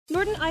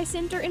Norton Eye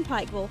Center in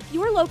Pikeville,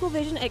 your local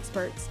vision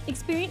experts.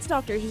 Experienced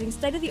doctors using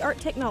state-of-the-art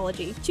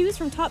technology. Choose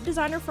from top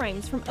designer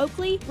frames from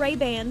Oakley,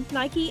 Ray-Ban,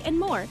 Nike, and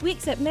more. We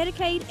accept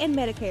Medicaid and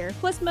Medicare,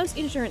 plus most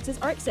insurances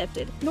are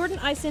accepted. Norton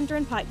Eye Center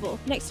in Pikeville,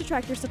 next to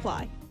Tractor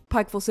Supply.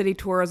 Pikeville City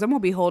Tourism will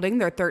be holding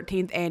their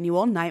 13th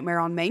annual Nightmare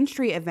on Main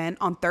Street event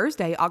on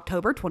Thursday,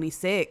 October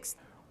 26th.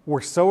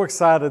 We're so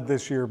excited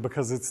this year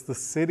because it's the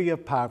City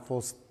of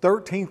Pikeville's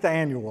 13th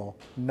annual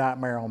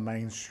Nightmare on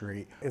Main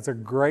Street. It's a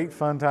great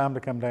fun time to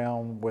come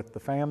down with the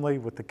family,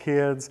 with the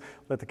kids,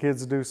 let the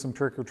kids do some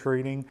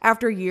trick-or-treating.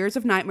 After years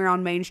of Nightmare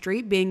on Main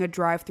Street being a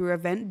drive-through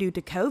event due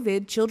to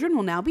COVID, children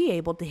will now be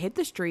able to hit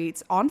the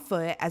streets on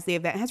foot as the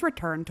event has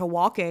returned to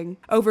walking.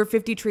 Over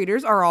 50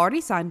 treaters are already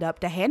signed up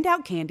to hand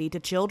out candy to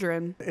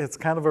children. It's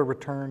kind of a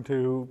return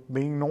to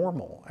being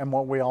normal and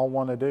what we all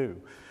want to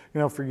do. You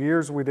know, for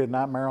years we did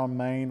Nightmare on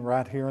Main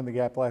right here in the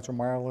Appalachian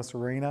Wireless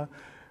Arena,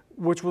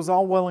 which was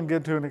all well and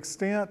good to an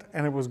extent,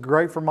 and it was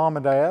great for mom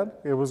and dad.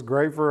 It was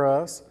great for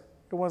us.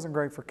 It wasn't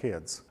great for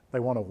kids.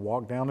 They want to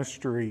walk down the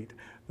street.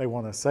 They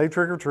want to say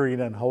trick or treat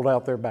and hold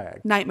out their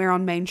bag. Nightmare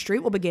on Main Street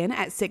will begin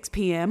at 6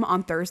 p.m.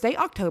 on Thursday,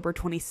 October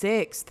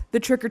 26th. The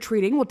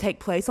trick-or-treating will take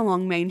place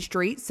along Main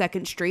Street,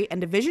 2nd Street, and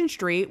Division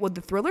Street, with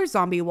the Thriller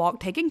Zombie Walk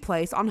taking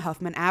place on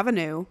Huffman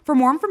Avenue. For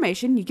more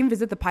information, you can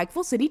visit the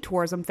Pikeville City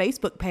Tourism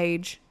Facebook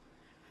page.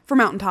 For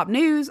Mountaintop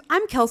News,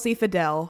 I'm Kelsey Fidel.